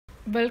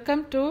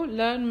Welcome to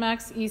Learn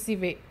Max Easy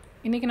Way.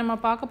 இன்றைக்கி நம்ம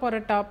பார்க்க போகிற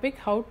topic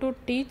How to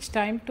Teach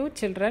Time to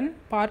Children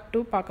part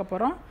 2 பார்க்க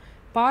போகிறோம்.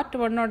 part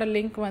 1ஓட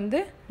லிங்க் வந்து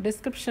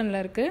டிஸ்கிரிப்ஷனில்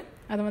இருக்குது,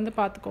 அதை வந்து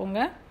பார்த்துக்கோங்க.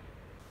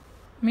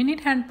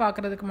 மினிட் ஹேண்ட்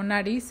பார்க்குறதுக்கு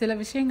முன்னாடி சில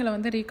விஷயங்களை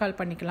வந்து ரீகால்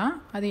பண்ணிக்கலாம்.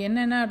 அது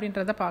என்னென்ன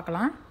அப்படின்றத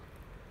பார்க்கலாம்.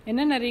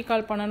 என்னென்ன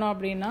ரீகால் பண்ணணும்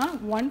அப்படின்னா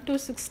 1 to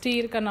 60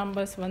 இருக்க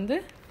நம்பர்ஸ் வந்து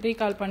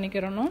ரீகால்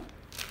பண்ணிக்கிறணும்.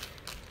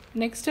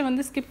 நெக்ஸ்ட்டு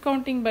வந்து ஸ்கிப்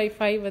கவுண்டிங் பை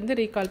 5 வந்து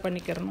ரீகால்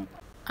பண்ணிக்கிறணும்.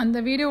 அந்த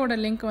வீடியோவோட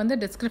லிங்க் வந்து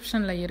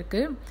டிஸ்கிரிப்ஷனில்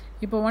இருக்குது.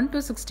 இப்போ 1 to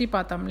 60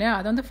 பார்த்தோம் இல்லையா,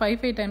 அதை வந்து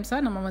 5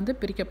 டைம்ஸாக நம்ம வந்து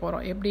பிரிக்க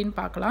போகிறோம். எப்படின்னு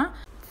பார்க்கலாம்.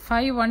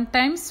 5 1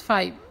 times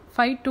 5,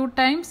 5 2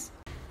 times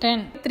 10,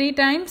 3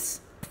 times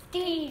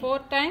 4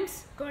 times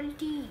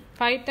 20,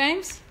 5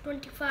 times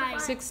 25,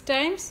 6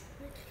 times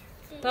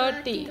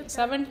 30,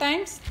 7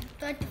 times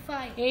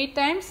 35, 8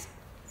 times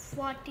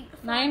 40,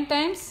 9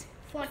 times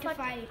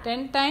 45,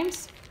 10 times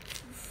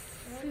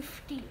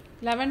 50,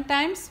 11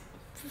 times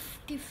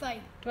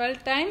 55,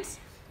 12 times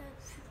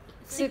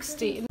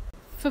 60.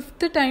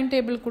 5th time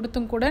table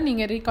கொடுத்தும் கூட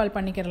நீங்கள் ரீகால்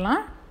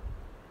பண்ணிக்கிறலாம்.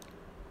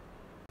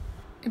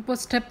 இப்போ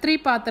ஸ்டெப் 3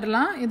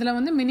 பார்த்துடலாம். இதில்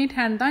வந்து மினிட்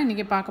ஹேண்ட் தான்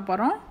இன்றைக்கி பார்க்க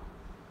போகிறோம்.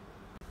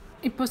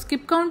 இப்போ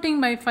ஸ்கிப்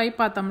கவுண்டிங் பை 5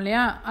 பார்த்தோம்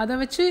இல்லையா, அதை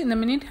வச்சு இந்த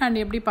மினிட்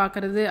ஹேண்ட் எப்படி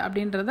பார்க்குறது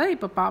அப்படின்றத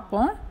இப்போ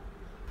பார்ப்போம்.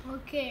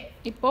 ஓகே.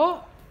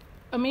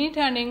 இப்போது மினிட்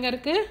ஹேண்ட் எங்கே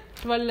இருக்குது?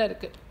 12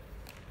 இருக்குது.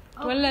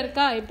 12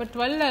 இருக்கா? இப்போ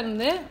 12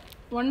 இருந்து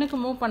 1க்கு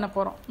மூவ் பண்ண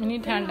போகிறோம்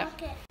மினிட் ஹேண்டை.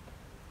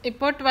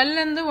 இப்போ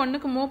 12லேருந்து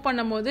 1க்கு மூவ்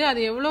பண்ணும்போது அது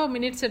எவ்வளோ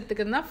மினிட்ஸ்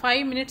எடுத்துக்குதுன்னா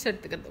 5 மினிட்ஸ்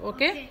எடுத்துக்குது.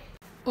 ஓகே,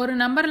 ஒரு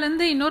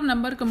நம்பர்லேருந்து இன்னொரு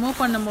நம்பருக்கு மூவ்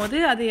பண்ணும்போது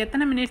அது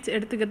எத்தனை மினிட்ஸ்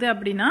எடுத்துக்குது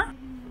அப்படின்னா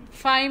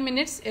 5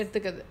 மினிட்ஸ்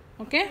எடுத்துக்குது.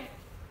 ஓகே,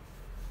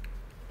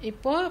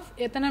 இப்போது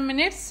எத்தனை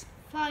மினிட்ஸ்?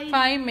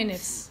 5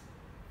 மினிட்ஸ்.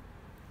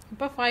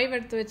 இப்போ 5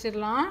 எடுத்து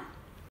வச்சிடலாம்.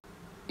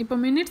 இப்போ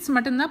மினிட்ஸ்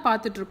மட்டும்தான்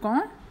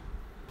பார்த்துட்ருக்கோம்.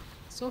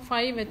 ஸோ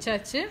 5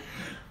 வச்சாச்சு.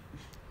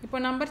 இப்போ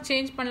நம்பர்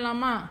சேஞ்ச்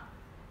பண்ணலாமா?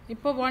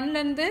 இப்போ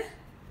 1லேருந்து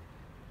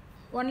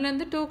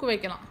 2க்கு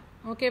வைக்கலாம்.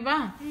 ஓகேவா?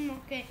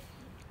 ஓகே.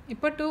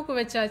 இப்போ 2க்கு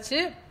வச்சாச்சு.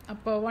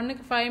 அப்போ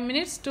 1க்கு 5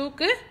 மினிட்ஸ்,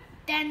 2க்கு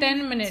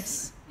 10 மினிட்ஸ்.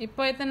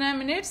 இப்போ எத்தனை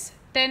மினிட்ஸ்?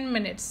 10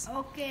 மினிட்ஸ்.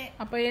 ஓகே.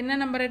 அப்போ என்ன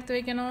நம்பர் எடுத்து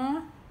வைக்கணும்?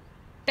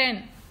 10.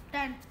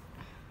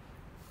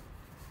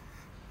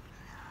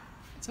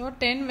 ஸோ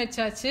 10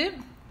 வச்சாச்சு.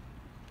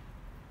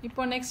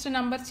 இப்போ நெக்ஸ்ட்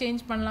நம்பர்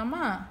சேஞ்ச்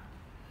பண்ணலாமா?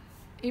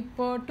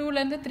 இப்போ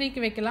 2லேருந்து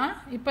 3க்கு வைக்கலாம்.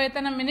 இப்போ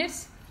எத்தனை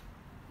மினிட்ஸ்?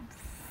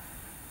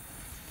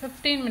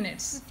 15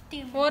 மினிட்ஸ்.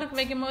 4க்கு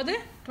வைக்கும்போது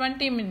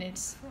 20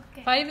 மினிட்ஸ்.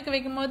 5க்கு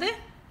வைக்கும்போது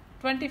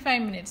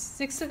 25 மினிட்ஸ்.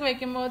 6க்கு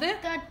வைக்கும்போது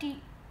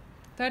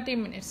 30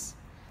 மினிட்ஸ்.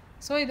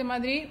 ஸோ இது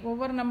மாதிரி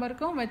ஒவ்வொரு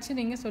நம்பருக்கும் வச்சு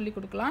நீங்கள் சொல்லி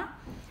கொடுக்கலாம்.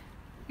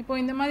 இப்போ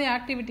இந்த மாதிரி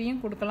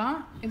ஆக்டிவிட்டியும் கொடுக்கலாம்.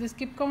 இது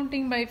ஸ்கிப்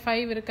கவுண்டிங் பை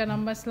 5 இருக்க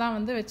நம்பர்ஸ்லாம்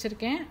வந்து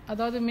வச்சுருக்கேன்.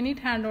 அதாவது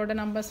மினிட் ஹேண்டோட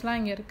நம்பர்ஸ்லாம்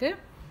இங்கே இருக்குது.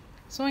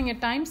 ஸோ இங்கே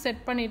டைம்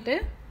செட் பண்ணிவிட்டு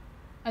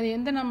அது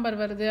எந்த நம்பர்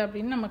வருது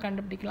அப்படின்னு நம்ம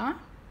கண்டுபிடிக்கலாம்.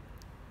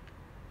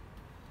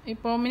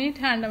 இப்போது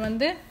மினிட் ஹேண்டை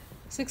வந்து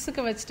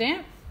 6க்கு வச்சிட்டேன்.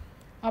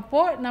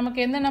 அப்போது நமக்கு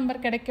எந்த நம்பர்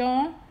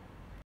கிடைக்கும்?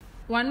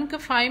 1க்கு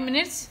 5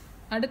 மினிட்ஸ்,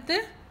 அடுத்து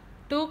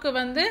 2க்கு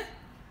வந்து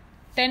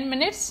 10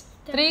 minutes,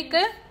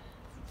 3க்கு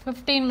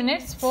 15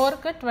 minutes,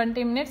 4க்கு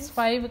 20 minutes,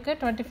 5க்கு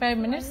 25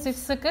 minutes,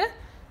 6க்கு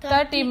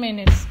 30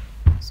 minutes.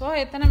 So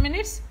எத்தனை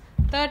மினிட்ஸ்?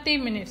 30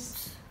 மினிட்ஸ்.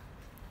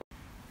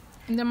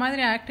 இந்த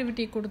மாதிரி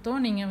ஆக்டிவிட்டி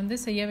கொடுத்தோம் நீங்கள் வந்து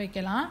செய்ய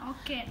வைக்கலாம்.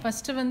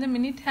 ஃபஸ்ட்டு வந்து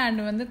மினிட்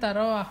ஹேண்டு வந்து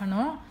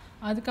தரோவாகணும்.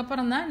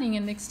 அதுக்கப்புறம் தான்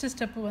நீங்கள் நெக்ஸ்ட்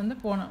ஸ்டெப்பு வந்து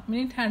போகணும்.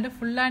 மினிட் ஹேண்டு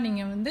ஃபுல்லாக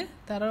நீங்கள் வந்து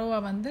தரோவாக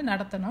வந்து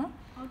நடத்தணும்.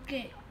 ஓகே.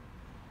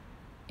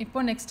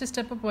 இப்போது நெக்ஸ்ட்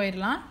ஸ்டெப்பு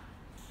போயிடலாம்.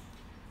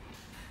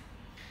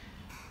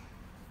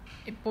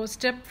 இப்போது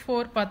ஸ்டெப்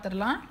 4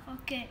 பார்த்துடலாம்.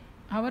 Okay.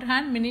 Hour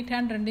hand minute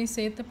hand ரெண்டையும்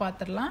சேர்த்து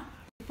பார்த்துடலாம்.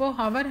 இப்போது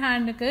ஹவர்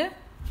ஹேண்டுக்கு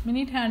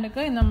மினிட்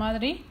ஹேண்டுக்கு இந்த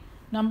மாதிரி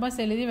நம்பர்ஸ்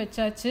எழுதி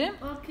வச்சாச்சு.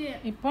 ஓகே.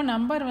 இப்போது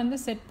நம்பர் வந்து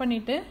செட்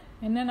பண்ணிவிட்டு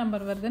என்ன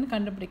நம்பர் வருதுன்னு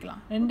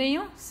கண்டுபிடிக்கலாம்.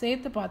 ரெண்டையும்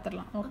சேர்த்து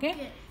பார்த்துடலாம். ஓகே.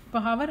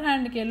 இப்போ ஹவர்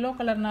ஹேண்டுக்கு எல்லோ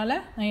கலர்னால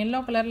நான் எல்லோ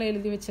கலரில்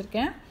எழுதி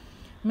வச்சுருக்கேன்.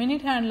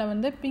 மினிட் ஹேண்டில்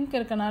வந்து பிங்க்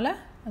இருக்கனால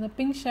அந்த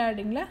பிங்க்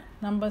ஷேடிங்கில்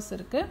நம்பர்ஸ்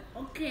இருக்குது.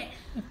 ஓகே.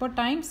 இப்போ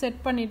டைம் செட்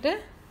பண்ணிவிட்டு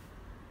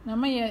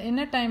நம்ம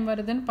என்ன டைம்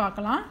வருதுன்னு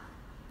பார்க்கலாம்.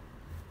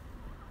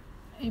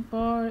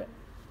 இப்போது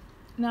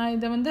நான்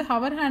இதை வந்து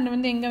ஹவர் ஹேண்டு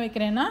வந்து எங்கே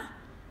வைக்கிறேன்னா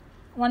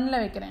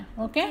 1ல் வைக்கிறேன்.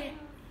 ஓகே,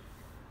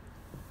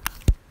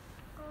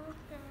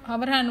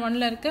 ஹவர் ஹேண்ட்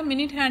 1ல் இருக்குது.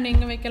 மினிட் ஹேண்ட்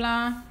எங்கே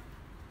வைக்கலாம்?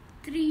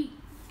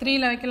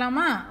 3ல்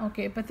வைக்கலாமா?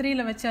 ஓகே, இப்போ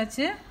 3ல்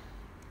வச்சாச்சு.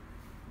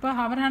 இப்போ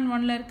ஹவர் ஹேண்ட்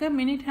 1ல் இருக்குது,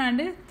 மினிட்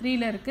ஹேண்டு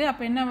 3ல் இருக்குது.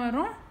 அப்போ என்ன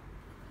வரும்?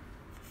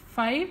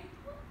 5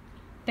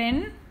 10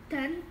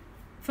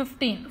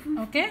 15.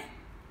 ஓகே,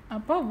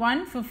 அப்போ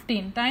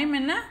 1:15. டைம்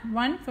என்ன?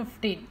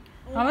 1:15.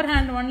 ஹவர்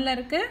ஹேண்ட் 1ல்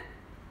இருக்குது.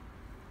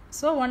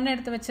 ஸோ 1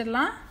 எடுத்து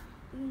வச்சிடலாம்.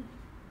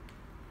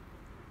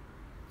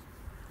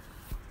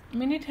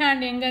 மினிட்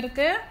ஹேண்ட் எங்கே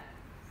இருக்குது?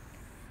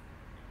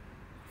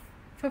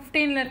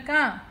 15ல்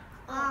இருக்கா?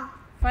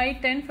 5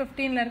 10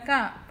 15ல்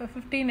இருக்கா? இப்போ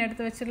 15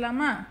 எடுத்து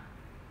வச்சிடலாமா?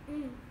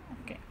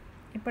 ஓகே,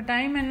 இப்போ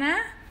டைம் என்ன?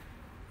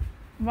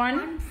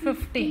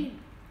 1:15.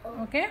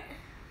 ஓகே,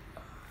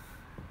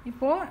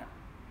 இப்போது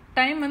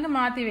டைம் வந்து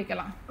மாற்றி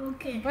வைக்கலாம்.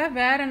 இப்போ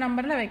வேறு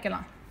நம்பரில்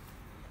வைக்கலாம்.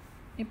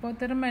 இப்போ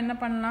திரும்ப என்ன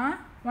பண்ணலாம்?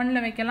 1ல்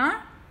வைக்கலாம்.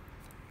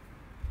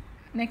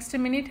 நெக்ஸ்ட்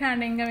மினிட்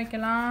ஹேண்ட் எங்கே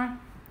வைக்கலாம்?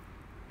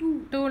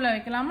 2ல்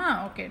வைக்கலாமா?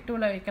 ஓகே,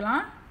 2ல்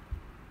வைக்கலாம்.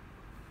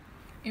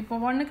 இப்போ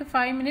 1க்கு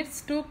 5 minutes,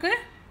 2க்கு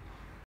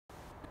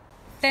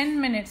 10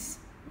 minutes.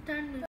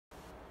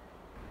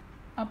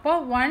 அப்போ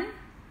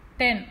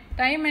 1:10.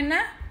 டைம் என்ன?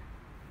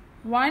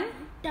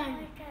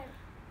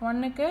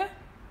 1:10க்கு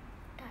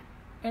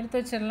எடுத்து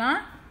வச்சிடலாம்.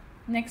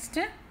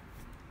 நெக்ஸ்ட்டு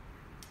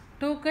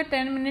 2க்கு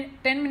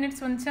 10 minutes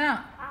வந்துச்சா?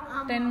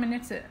 10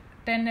 minutes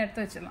 10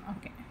 எடுத்து வச்சிடலாம்.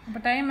 ஓகே, இப்போ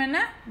டைம் என்ன?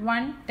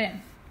 1:10.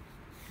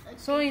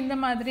 ஸோ இந்த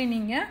மாதிரி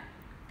நீங்கள்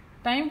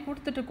டைம்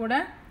கொடுத்துட்டு கூட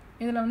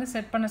இதில் வந்து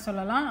செட் பண்ண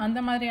சொல்லலாம். அந்த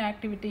மாதிரி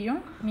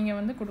ஆக்டிவிட்டியும் நீங்கள்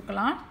வந்து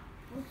கொடுக்கலாம்.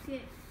 ஓகே,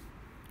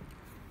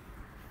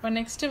 இப்போ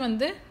நெக்ஸ்ட்டு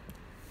வந்து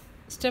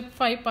ஸ்டெப்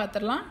 5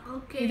 பார்த்துடலாம்.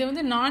 இது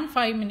வந்து நான்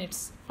 5 minutes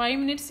 5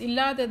 minutes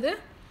இல்லாதது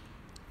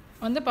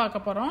வந்து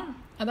பார்க்க போகிறோம்.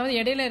 அதாவது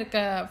இடையில இருக்க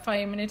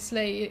 5 minutesல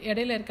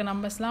இடையில இருக்க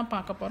நம்பர்ஸ்லாம்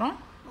பார்க்க போகிறோம்.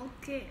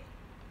 ஓகே,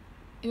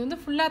 இது வந்து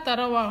ஃபுல்லாக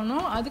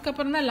தரவாகணும்.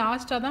 அதுக்கப்புறம் தான்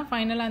லாஸ்ட்டாக தான்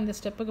ஃபைனலாக இந்த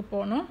ஸ்டெப்புக்கு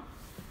போகணும்.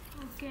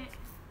 ஓகே,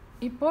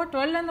 இப்போது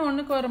 12லேருந்து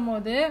 1க்கு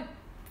வரும்போது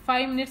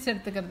 5 minutes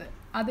எடுத்துக்கிறது.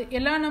 அது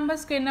எல்லா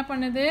நம்பர்ஸ்க்கும் என்ன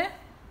பண்ணுது?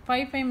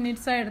 5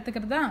 minutes-ஆக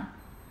எடுத்துக்கிறதா?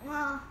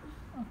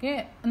 ஓகே,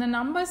 அந்த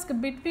நம்பர்ஸ்க்கு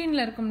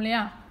பிட்வீனில் இருக்கும்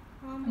இல்லையா?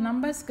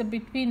 நம்பர்ஸ்க்கு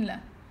பிட்வீனில்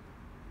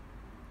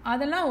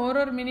அதெல்லாம்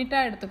ஒரு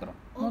மினிட்டாக எடுத்துக்கிறோம்.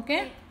 ஓகே,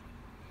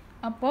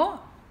 அப்போது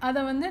அதை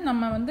வந்து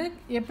நம்ம வந்து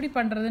எப்படி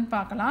பண்ணுறதுன்னு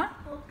பார்க்கலாம்.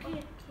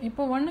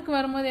 இப்போ 1க்கு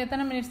வரும்போது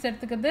எத்தனை மினிட்ஸ்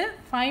எடுத்துக்கிறது?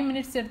 5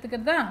 minutes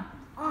எடுத்துக்கிறதா?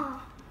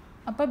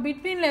 அப்போ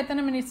பிட்வீனில்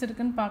எத்தனை மினிட்ஸ்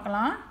இருக்குன்னு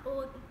பார்க்கலாம்.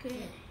 ஓகே,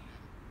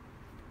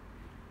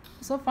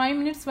 ஸோ 5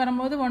 minutes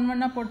வரும்போது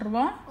 1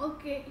 போட்டுருவோம்.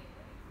 ஓகே,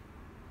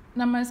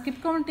 நம்ம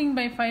ஸ்கிப் கவுண்டிங்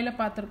பை 5ல்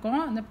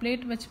பார்த்துருக்கோம். அந்த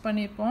பிளேட் வச்சு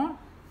பண்ணியிருப்போம்.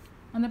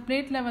 அந்த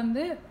பிளேட்டில்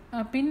வந்து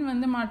பின்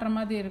வந்து மாட்டுற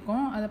மாதிரி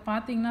இருக்கும். அதை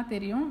பார்த்தீங்கன்னா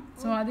தெரியும்.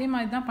 ஸோ அதே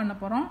மாதிரி தான் பண்ண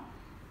போகிறோம்.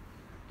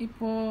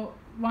 இப்போது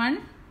 1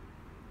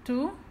 2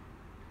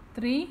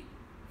 3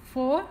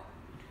 4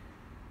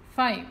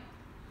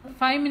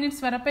 5 minutes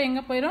வரப்போ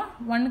எங்கே போயிடும்?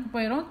 1க்கு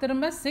போயிடும்.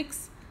 திரும்ப 6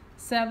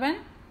 7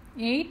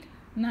 8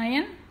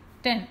 9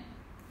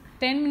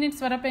 10 minutes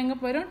வரப்போ எங்கே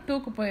போயிடும்?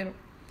 2க்கு போயிடும்.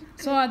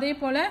 ஸோ அதே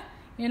போல்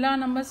எல்லா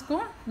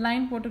நம்பர்ஸ்க்கும்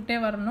லைன் போட்டுக்கிட்டே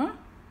வரணும்.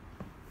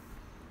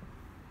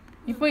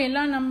 இப்போ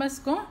எல்லா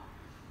நம்பர்ஸ்க்கும்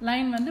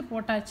லைன் வந்து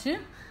போட்டாச்சு.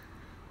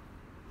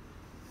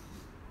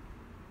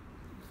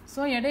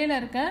 ஸோ இடையில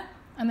இருக்க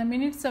அந்த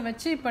மினிட்ஸை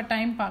வச்சு இப்போ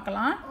டைம்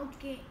பார்க்கலாம்.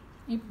 ஓகே,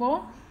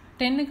 இப்போது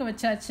 10க்கு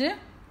வச்சாச்சு.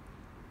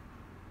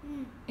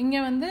 இங்கே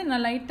வந்து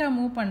நான் லைட்டாக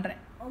மூவ்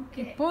பண்ணுறேன்.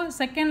 இப்போது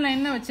செகண்ட்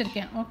லைனில்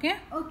வச்சுருக்கேன். Okay,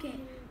 okay,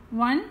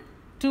 1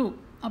 2.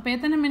 அப்போ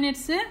எத்தனை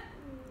மினிட்ஸு?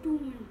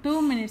 2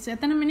 minutes.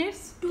 எத்தனை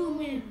மினிட்ஸ்? 2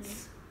 minutes.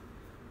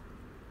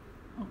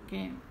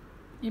 ஓகே,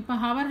 இப்போ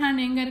ஹவர்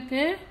ஹேண்ட் எங்கே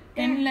இருக்குது?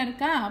 10ல்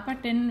இருக்கா? அப்போ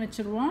 10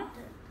 வச்சுருவோம்.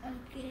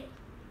 ஓகே,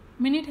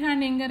 மினிட்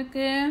ஹேண்ட் எங்கே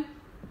இருக்குது?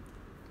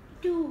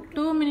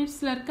 2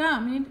 minutesல இருக்கா?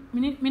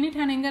 மினிட்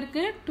ஹேண்ட் எங்கே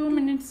இருக்குது? 2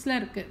 minutesல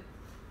இருக்குது.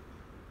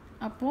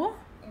 அப்போது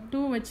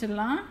 2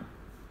 வச்சிடலாம்.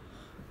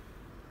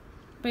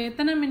 இப்போ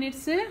எத்தனை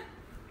மினிட்ஸு?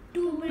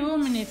 2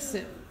 minutes.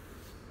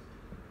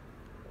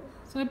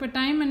 ஸோ இப்போ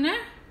டைம் என்ன?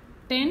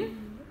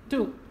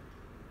 10:02.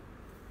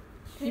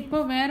 இப்போ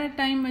வேறு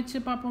டைம் வச்சு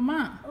பார்ப்போமா?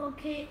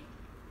 ஓகே,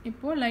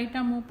 இப்போது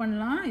லைட்டாக மூவ்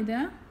பண்ணலாம். இதை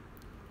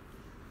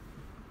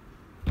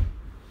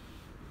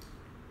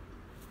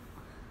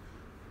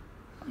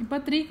இப்போ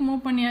 3க்கு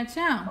மூவ்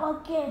பண்ணியாச்சா?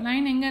 ஓகே,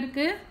 லைன் எங்கே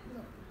இருக்குது?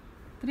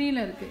 3ல்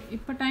இருக்குது.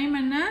 இப்போ டைம்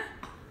என்ன?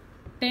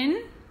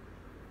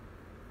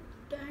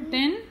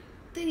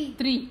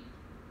 10:3.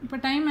 இப்போ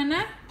டைம் என்ன?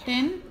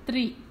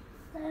 10:03.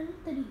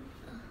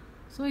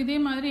 ஸோ இதே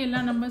மாதிரி எல்லா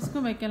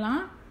நம்பர்ஸ்க்கும்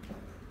வைக்கலாம்.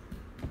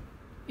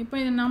 இப்போ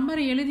இந்த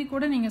நம்பர் எழுதி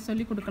கூட நீங்கள்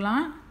சொல்லி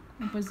கொடுக்கலாம்.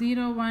 இப்போ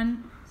 01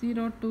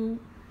 02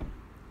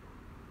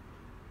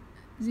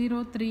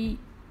 03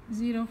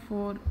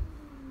 04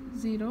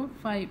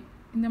 05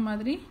 இந்த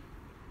மாதிரி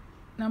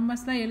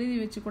நம்பர்ஸ்லாம் எழுதி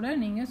வச்சு கூட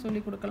நீங்கள்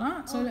சொல்லிக் கொடுக்கலாம்.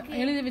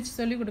 எழுதி வச்சு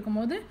சொல்லிக்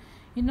கொடுக்கும்போது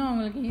இன்னும்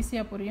அவங்களுக்கு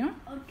ஈஸியாக புரியும்.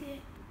 ஓகே,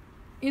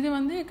 இது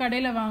வந்து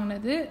கடையில்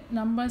வாங்கினது.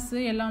 நம்பர்ஸு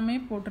எல்லாமே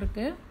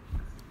போட்டிருக்கு.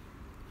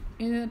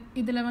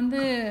 இதில் வந்து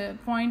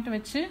பாயிண்ட்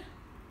வச்சு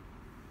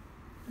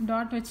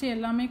டாட் வச்சு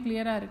எல்லாமே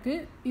கிளியராக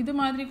இருக்குது. இது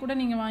மாதிரி கூட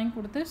நீங்கள் வாங்கி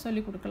கொடுத்து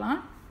சொல்லிக் கொடுக்கலாம்.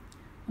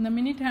 அந்த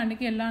மினிட்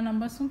ஹேண்டுக்கு எல்லா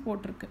நம்பர்ஸும்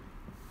போட்டிருக்கு.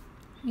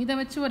 இதை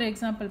வச்சு ஒரு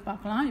எக்ஸாம்பிள்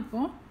பார்க்கலாம்.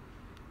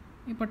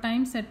 இப்போ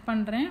டைம் செட்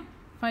பண்ணுறேன்.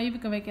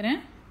 5க்கு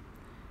வைக்கிறேன்.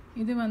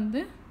 இது வந்து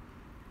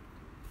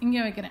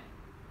இங்கே வைக்கிறேன்.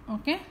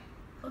 ஓகே,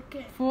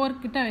 4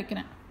 கிட்ட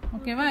வைக்கிறேன்.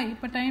 ஓகேவா?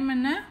 இப்போ டைம்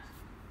என்ன?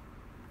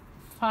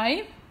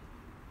 5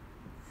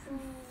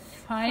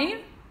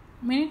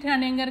 மினிட்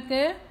ஹேண்ட் எங்கே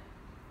இருக்குது?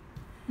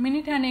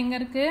 மினிட் ஹேண்ட் எங்கே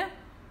இருக்குது?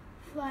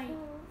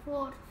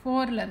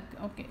 4ல் இருக்குது.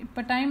 ஓகே,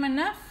 இப்போ டைம்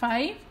என்ன?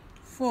 5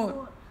 4.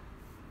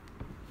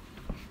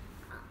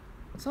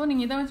 ஸோ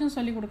நீங்கள் இதை வச்சும்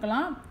சொல்லிக்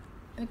கொடுக்கலாம்.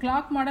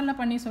 கிளாக் மாடலில்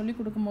பண்ணி சொல்லி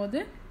கொடுக்கும்போது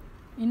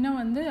இன்னும்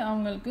வந்து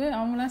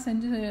அவங்களாம்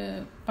செஞ்சு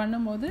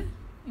பண்ணும்போது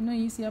இன்னும்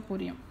ஈஸியாக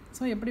புரியும்.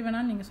 ஸோ எப்படி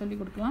வேணாலும் நீங்கள்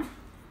சொல்லிக் கொடுக்கலாம்.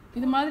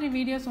 இது மாதிரி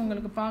வீடியோஸ்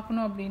உங்களுக்கு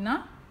பார்க்கணும் அப்படின்னா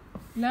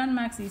learn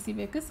maths easy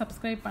week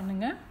subscribe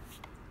பண்ணுங்கள்.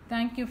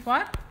 Thank you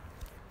for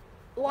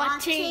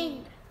watching.